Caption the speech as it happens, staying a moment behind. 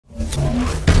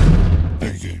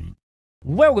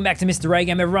Welcome back to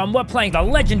mr-agame, everyone. We're playing The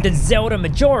Legend of Zelda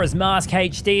Majora's Mask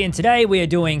HD, and today we are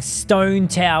doing Stone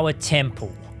Tower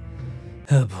Temple.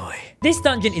 Oh boy. This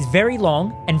dungeon is very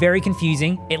long and very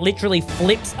confusing. It literally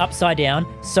flips upside down,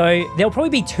 so there'll probably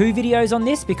be 2 videos on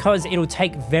this because it'll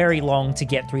take very long to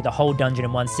get through the whole dungeon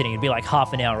in one sitting. It'll be like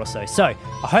half an hour or so. So,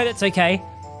 I hope it's okay,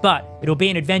 but it'll be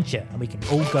an adventure and we can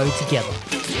all go together.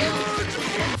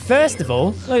 First of all,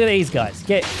 look at these guys.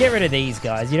 Get rid of these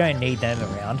guys. You don't need them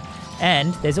around.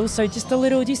 And there's also just a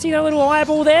little, do you see that little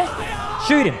eyeball there?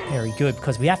 Shoot him. Very good,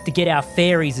 because we have to get our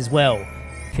fairies as well.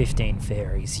 15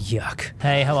 fairies, yuck.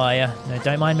 Hey, how are you? No,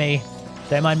 don't mind me.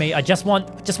 Don't mind me. I just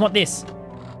want this.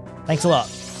 Thanks a lot.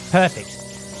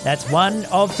 Perfect. That's 1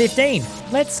 of 15.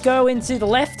 Let's go into the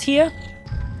left here.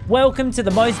 Welcome to the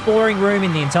most boring room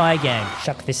in the entire game.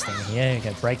 Chuck this thing in here.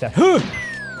 Go break that.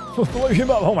 Blow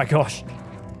him up. Oh my gosh.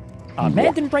 Oh,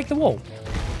 man didn't break the wall.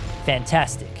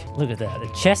 Fantastic. Look at that. The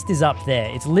chest is up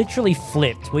there. It's literally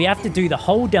flipped. We have to do the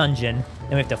whole dungeon,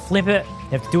 then we have to flip it,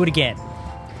 we have to do it again.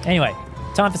 Anyway,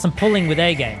 time for some pulling with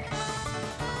A-game.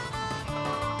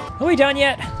 Are we done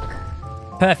yet?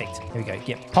 Perfect. Here we go.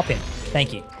 Yeah, pop in.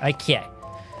 Thank you. Okay.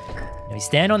 Now we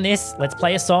stand on this. Let's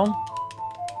play a song.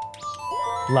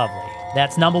 Lovely.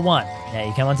 That's number 1. Now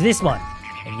you come onto this one,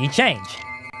 and you change.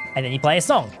 And then you play a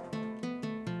song.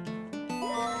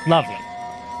 Lovely.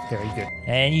 Very good.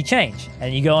 And you change.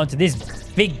 And you go on to this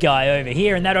big guy over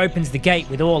here, and that opens the gate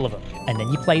with all of them. And then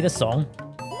you play the song.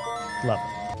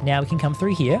 Lovely. Now we can come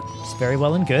through here. It's very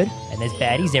well and good. And there's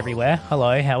baddies everywhere.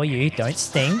 Hello, how are you? Don't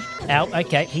sting. Ow,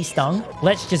 okay, he stung.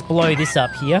 Let's just blow this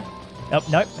up here. Oh,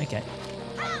 nope, okay.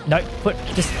 Nope,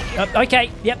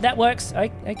 okay, yep, that works.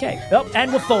 Okay. Oh,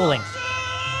 and we're falling.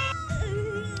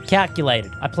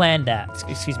 Calculated. I planned that.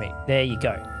 Excuse me. There you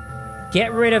go.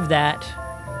 Get rid of that.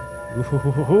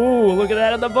 Ooh, look at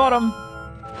that at the bottom.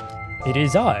 It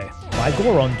is I, my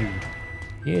Goron dude.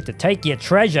 Here to take your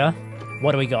treasure.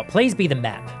 What do we got? Please be the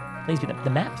map. Please be the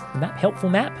map. The map, helpful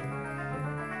map.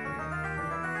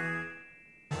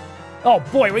 Oh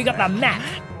boy, we got the map.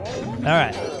 All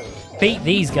right, beat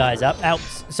these guys up. Ow,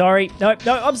 sorry. No,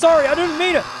 I'm sorry. I didn't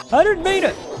mean it. I didn't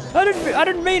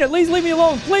mean it. Please leave me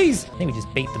alone, please. I think we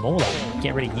just beat them all up.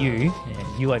 Get rid of you.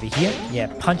 And you over here. Yeah,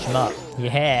 punch them up.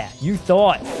 Yeah, you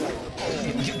thought.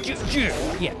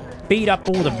 Yeah, beat up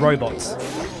all the robots.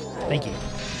 Thank you.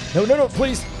 No,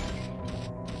 please.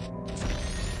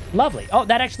 Lovely. Oh,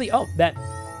 that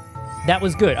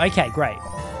was good. Okay, great.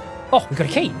 Oh, we got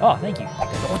a key. Oh, thank you.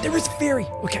 Oh, there is a fairy.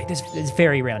 Okay, there's a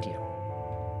fairy around here.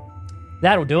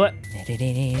 That'll do it.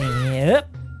 Yep.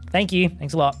 Thank you.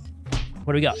 Thanks a lot.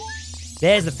 What do we got?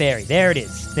 There's the fairy. There it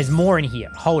is. There's more in here.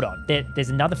 Hold on. There's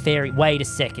another fairy. Wait a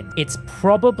second. It's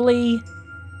probably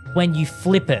when you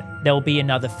flip it, there'll be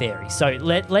another fairy. So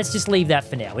let's just leave that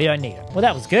for now. We don't need it. Well,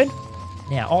 that was good.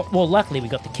 Now, well, luckily we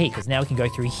got the key because now we can go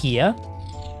through here.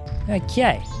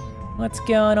 Okay. What's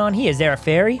going on here? Is there a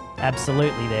fairy?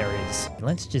 Absolutely there is.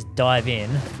 Let's just dive in.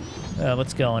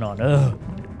 What's going on? Oh,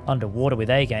 underwater with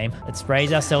A-game. Let's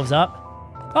raise ourselves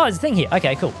up. Oh, there's a thing here.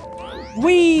 Okay, cool.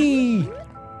 Whee!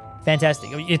 Fantastic.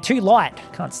 You're too light.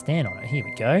 Can't stand on it. Here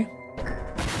we go.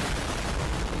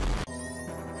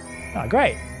 Oh,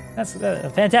 great. That's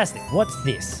fantastic. What's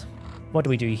this? What do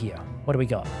we do here? What do we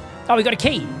got? Oh, we got a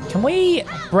key. Can we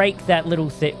break that little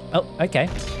thing? Oh, okay.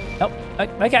 Oh,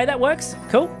 okay, that works.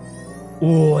 Cool.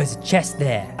 Oh, there's a chest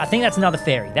there. I think that's another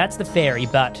fairy. That's the fairy,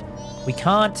 but we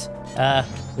can't,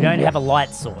 we don't have a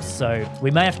light source, so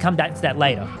we may have to come back to that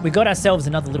later. We got ourselves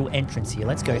another little entrance here.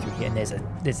 Let's go through here, and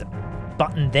there's a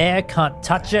button there. Can't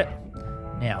touch it.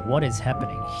 Now, what is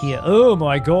happening here? Oh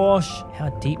my gosh. How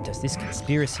deep does this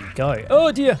conspiracy go?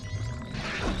 Oh dear.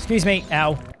 Excuse me.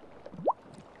 Ow.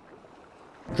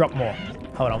 Drop more.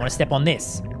 Hold on, I want to step on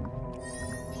this.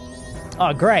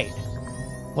 Oh, great.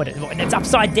 What, it's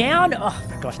upside down? Oh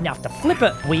my gosh, now I have to flip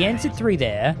it. We entered through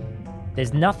there.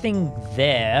 There's nothing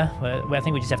there. Well, I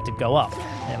think we just have to go up.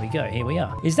 There we go, here we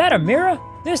are. Is that a mirror?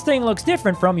 This thing looks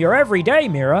different from your everyday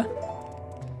mirror.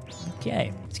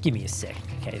 Okay, just give me a sec.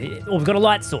 Okay, oh, we've got a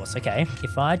light source. Okay,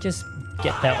 if I just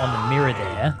get that on the mirror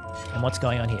there, and what's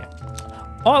going on here?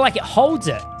 Oh, like it holds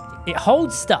it. It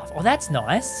holds stuff. Oh, that's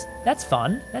nice. That's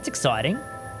fun. That's exciting.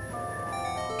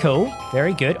 Cool.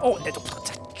 Very good. Oh, it's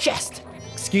a chest.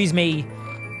 Excuse me,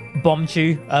 Bomb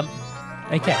Chew.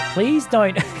 Okay, please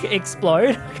don't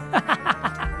explode.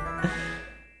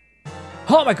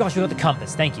 Oh my gosh, we got the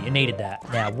compass. Thank you. You needed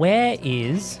that. Now, where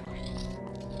is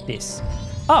this?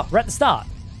 Oh, we're at the start.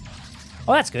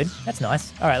 Oh, that's good. That's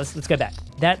nice. All right, let's go back.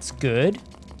 That's good.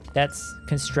 That's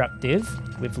constructive.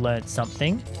 We've learned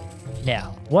something.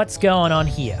 Now, what's going on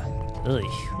here? Ugh,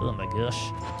 oh my gosh.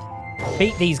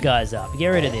 Beat these guys up. Get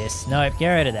rid of this. Nope,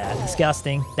 get rid of that.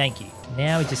 Disgusting. Thank you.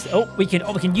 Now we just... we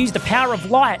can use the power of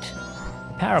light.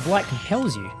 The power of light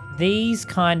compels you. These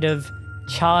kind of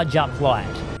charge up light,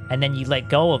 and then you let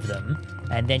go of them,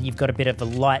 and then you've got a bit of a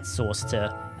light source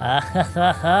to...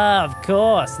 of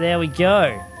course. There we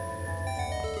go.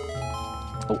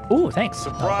 Oh, thanks.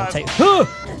 Surprise.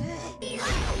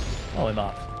 Oh, him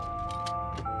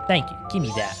up. Thank you. Give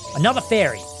me that. Another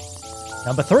fairy.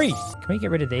 Number 3. Can we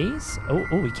get rid of these?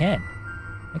 Oh, we can.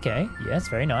 Okay. Yes,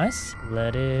 very nice.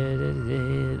 Let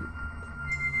it...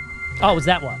 Oh, it was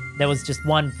that one. There was just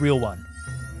one real one.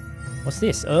 What's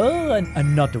this? Oh,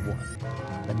 another one.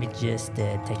 Let me just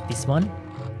take this one.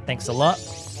 Thanks a lot.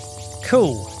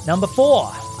 Cool. Number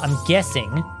 4. I'm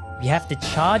guessing you have to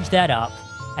charge that up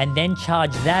and then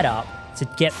charge that up to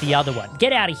get the other one.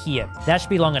 Get out of here. That should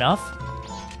be long enough.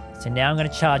 So now I'm going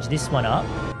to charge this one up.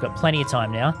 Got plenty of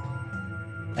time now.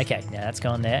 Okay, now that's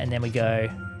going there. And then we go,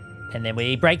 and then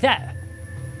we break that.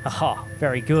 Aha,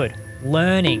 very good.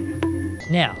 Learning.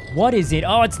 Now, what is it?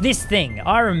 Oh, it's this thing.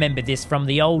 I remember this from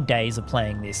the old days of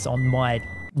playing this on my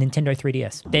Nintendo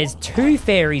 3DS. There's 2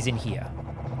 fairies in here.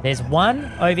 There's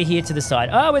one over here to the side.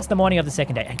 Oh, it's the morning of the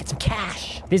second day. And get some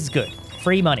cash. This is good.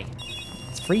 Free money.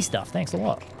 It's free stuff. Thanks a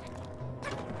lot.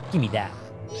 Give me that.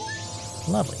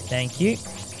 Lovely. Thank you.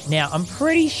 Now, I'm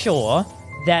pretty sure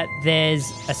that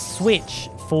there's a switch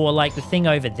for, like, the thing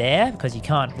over there, because you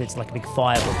can't, it's like a big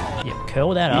fireball. Yeah,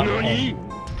 curl that up and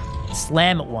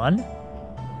slam at one.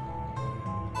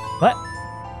 What?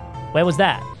 Where was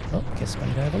that? Oh, guess we're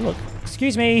going to have a look.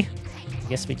 Excuse me. I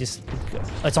guess we just...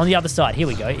 Oh, it's on the other side. Here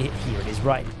we go. Here it is.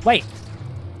 Right. Wait.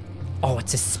 Oh,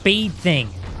 it's a speed thing.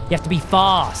 You have to be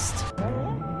fast.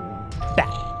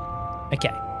 Back.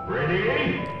 Okay.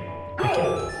 Ready?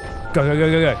 Okay. Go, go,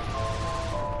 go, go, go.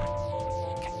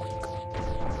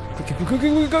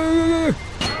 Go.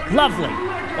 Lovely.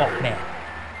 Oh, man.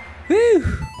 Whew.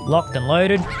 Locked and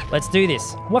loaded. Let's do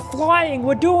this. We're flying.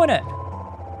 We're doing it.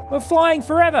 We're flying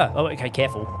forever. Oh, okay,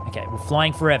 careful. Okay, we're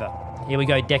flying forever. Here we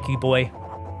go, Deku boy.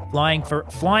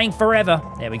 Flying forever.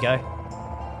 There we go.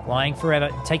 Flying forever.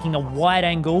 Taking a wide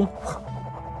angle.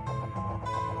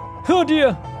 Oh,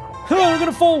 dear. Oh, I'm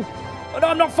going to fall. Oh, no,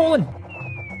 I'm not falling.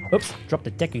 Oops, dropped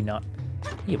the Deku nut.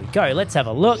 Here we go. Let's have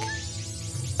a look.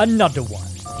 Another one.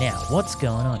 Now, what's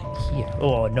going on in here?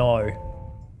 Oh, no.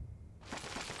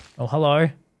 Oh, hello.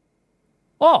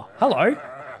 Oh, hello.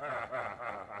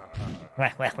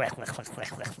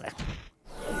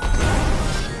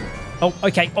 Oh,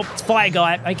 okay. Oh, it's Fire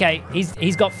Guy. Okay,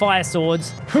 he's got fire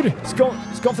swords. He's gone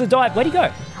for the dive. Where'd he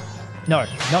go? No,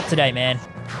 not today, man.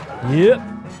 Yep.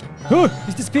 Oh,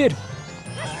 he's disappeared.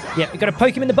 Yeah, we got to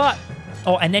poke him in the butt.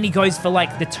 Oh, and then he goes for,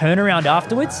 like, the turnaround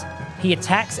afterwards. He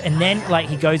attacks, and then, like,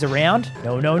 he goes around.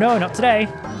 No, not today.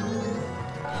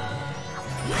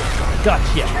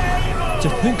 Gotcha. To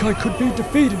think I could be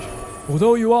defeated.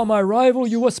 Although you are my rival,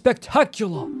 you are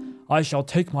spectacular. I shall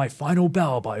take my final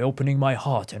bow by opening my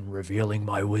heart and revealing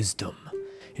my wisdom.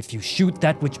 If you shoot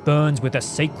that which burns with a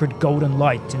sacred golden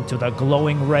light into the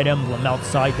glowing red emblem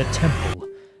outside the temple,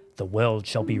 the world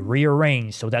shall be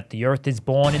rearranged so that the earth is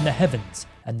born in the heavens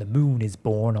and the moon is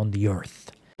born on the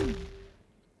earth.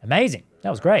 Amazing.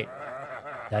 That was great.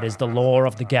 That is the lore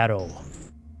of the Gato.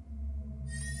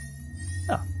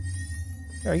 Oh,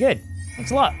 very good. Thanks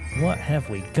a lot. What have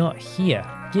we got here?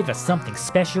 Give us something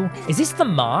special. Is this the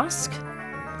mask?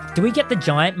 Do we get the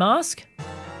giant mask?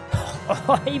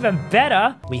 Oh, even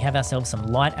better. We have ourselves some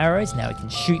light arrows. Now we can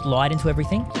shoot light into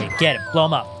everything. Okay, get him. Blow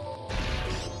him up.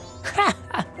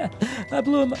 I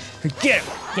blew him up. Get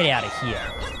him. Get out of here.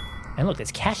 And look,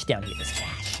 there's cash down here. There's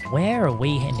cash. Where are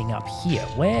we ending up here?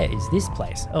 Where is this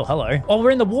place? Oh, hello. Oh,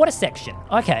 we're in the water section.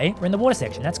 Okay, we're in the water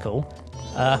section. That's cool.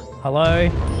 Hello.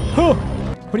 Oh,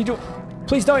 what are you doing?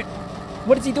 Please don't.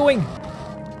 What is he doing?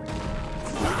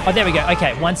 Oh, there we go.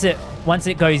 Okay, once it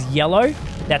goes yellow,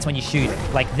 that's when you shoot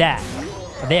it. Like that.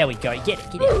 There we go. Get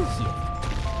out of here.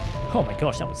 Oh my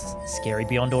gosh, that was scary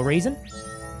beyond all reason.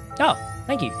 Oh,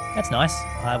 thank you. That's nice.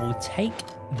 I will take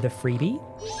the freebie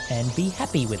and be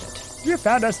happy with it. You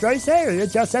found us very safe.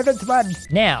 It's your 7th one.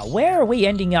 Now, where are we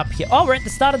ending up here? Oh, we're at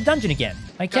the start of the dungeon again.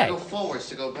 Okay. Gotta go forwards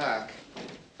to go back.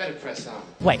 Better press on.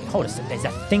 Wait, hold a sec. There's a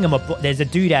thingamab. There's a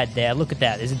doodad there. Look at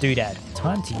that. There's a doodad.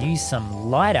 Time to use some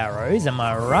light arrows. Am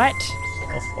I right?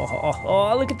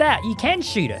 Oh, look at that. You can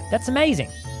shoot it. That's amazing.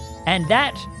 And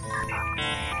that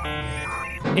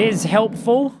is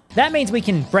helpful. That means we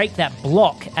can break that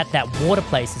block at that water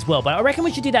place as well. But I reckon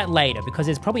we should do that later because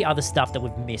there's probably other stuff that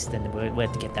we've missed and we'll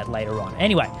have to get that later on.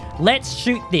 Anyway, let's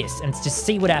shoot this and just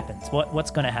see what happens. What's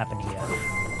going to happen here?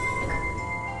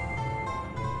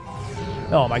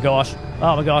 Oh my gosh.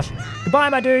 Oh my gosh. Goodbye,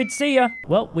 my dude. See ya.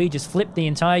 Well, we just flipped the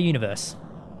entire universe.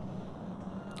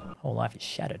 Whole life is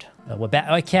shattered. Oh, we're back.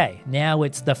 Okay, now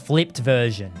it's the flipped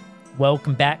version.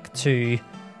 Welcome back to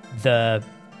the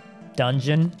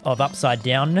dungeon of upside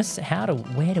downness.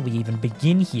 Where do we even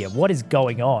begin here? What is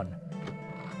going on?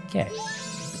 Okay.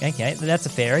 Okay, that's a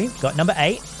fairy. Got number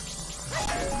 8.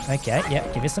 Okay,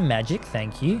 yep, give us some magic.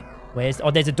 Thank you.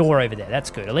 Oh, there's a door over there. That's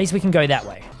good. At least we can go that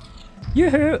way.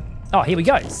 Yoo-hoo! Oh, here we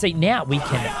go. See, now we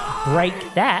can break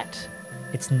that.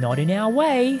 It's not in our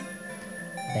way.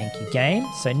 Thank you, game.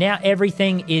 So now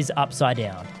everything is upside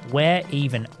down. Where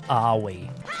even are we?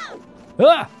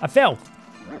 Ah, I fell.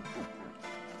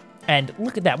 And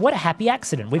look at that. What a happy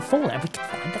accident. We've fallen. We can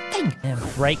find the thing. And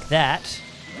break that.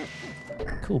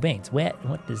 Cool beans.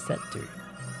 What does that do?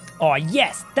 Oh,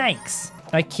 yes. Thanks.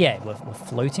 Okay, we're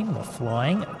floating. We're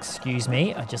flying. Excuse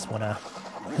me. I just want to...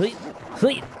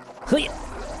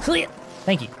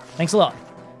 Thank you. Thanks a lot.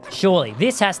 Surely,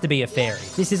 this has to be a fairy.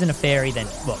 If this isn't a fairy, then...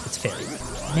 Well, it's a fairy.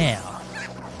 Now.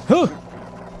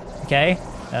 Okay.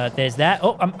 There's that.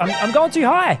 Oh, I'm going too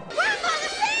high.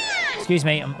 Excuse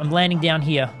me. I'm landing down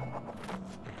here.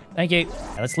 Thank you.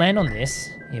 Now, let's land on this.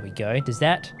 Here we go. Does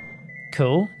that...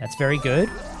 Cool. That's very good.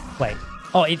 Wait.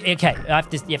 Oh, okay. You have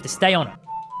to stay on it.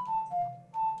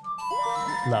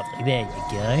 Lovely. There you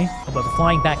go. Oh, but we're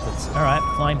flying backwards. All right.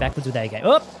 Flying backwards with A-game.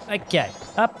 Oh, okay.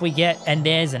 Up we get, and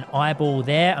there's an eyeball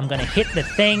there. I'm going to hit the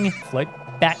thing. Float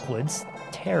backwards.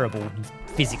 Terrible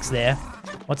physics there.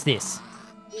 What's this?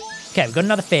 Okay, we've got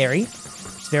another fairy.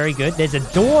 It's very good. There's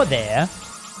a door there,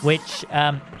 which,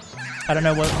 I don't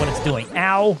know what it's doing.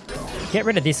 Ow. Get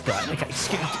rid of this guy. Okay,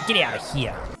 get out of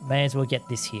here. May as well get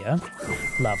this here.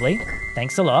 Lovely.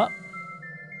 Thanks a lot.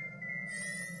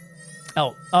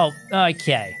 Oh,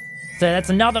 okay. So that's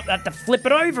another, I have to flip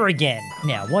it over again.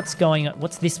 Now, what's going on?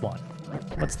 What's this one?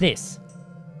 What's this?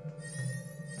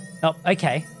 Oh,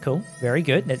 okay, cool. Very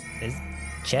good. There's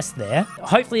chest there.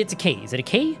 Hopefully it's a key. Is it a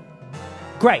key?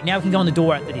 Great, now we can go on the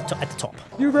door at the top.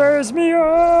 You raise me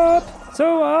up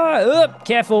so high.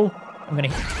 Careful. I'm gonna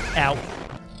hit, ow.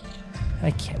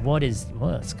 Okay,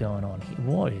 what's going on here?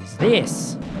 What is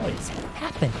this? What is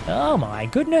happening? Oh my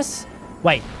goodness.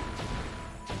 Wait.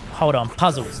 Hold on,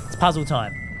 puzzles. It's puzzle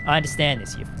time. I understand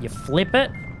this. You flip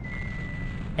it,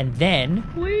 and then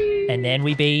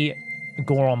we be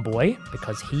Goron Boy,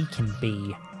 because he can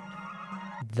be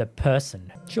the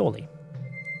person, surely.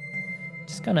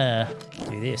 Just gonna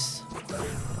do this.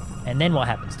 And then what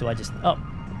happens? Do I just, oh.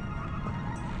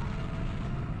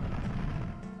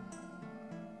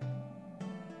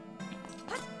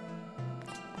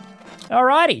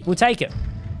 Alrighty, we'll take it.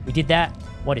 We did that.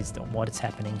 What is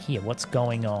happening here? What's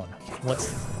going on?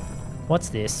 What's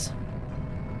this?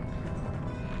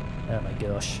 Oh my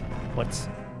gosh.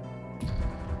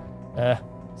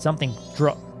 Something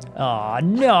dropped. Oh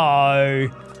no!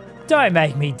 Don't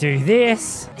make me do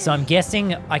this. So I'm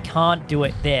guessing I can't do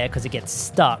it there because it gets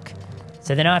stuck.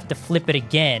 So then I have to flip it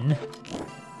again.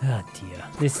 Oh dear.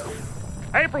 This...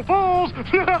 April Fools!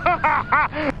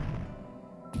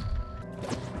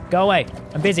 Go away.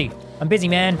 I'm busy. I'm busy,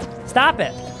 man. Stop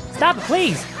it. Stop it,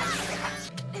 please.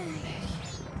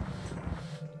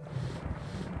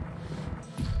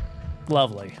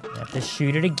 Lovely. I have to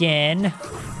shoot it again.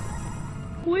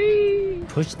 Whee!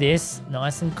 Push this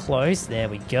nice and close. There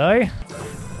we go.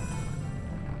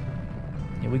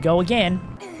 Here we go again.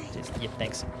 Yeah,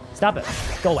 thanks. Stop it.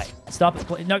 Go away. Stop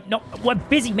it. No. We're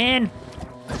busy, man.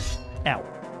 Ow.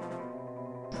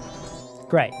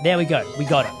 Great. There we go. We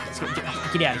got it. Let's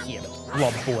get out of here.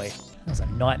 Blob boy. That was a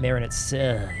nightmare in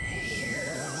itself.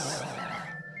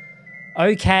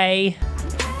 Okay.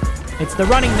 It's the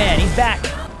running man. He's back.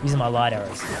 Using my light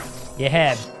arrows.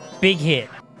 Yeah, big hit.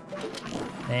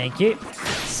 Thank you.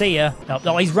 See ya.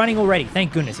 Oh, he's running already.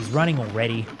 Thank goodness, he's running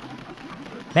already.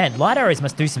 Man, light arrows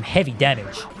must do some heavy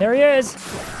damage. There he is.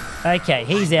 Okay,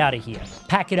 he's out of here.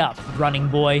 Pack it up, running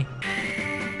boy.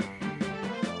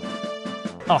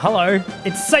 Oh, hello.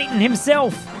 It's Satan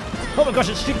himself. Oh my gosh,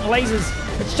 it's shooting lasers.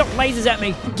 It shot lasers at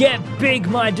me. Get big,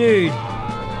 my dude.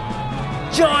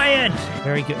 Giant.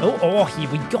 Very good. Oh, here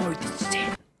we go. This is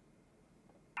it.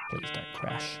 Please don't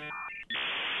crash.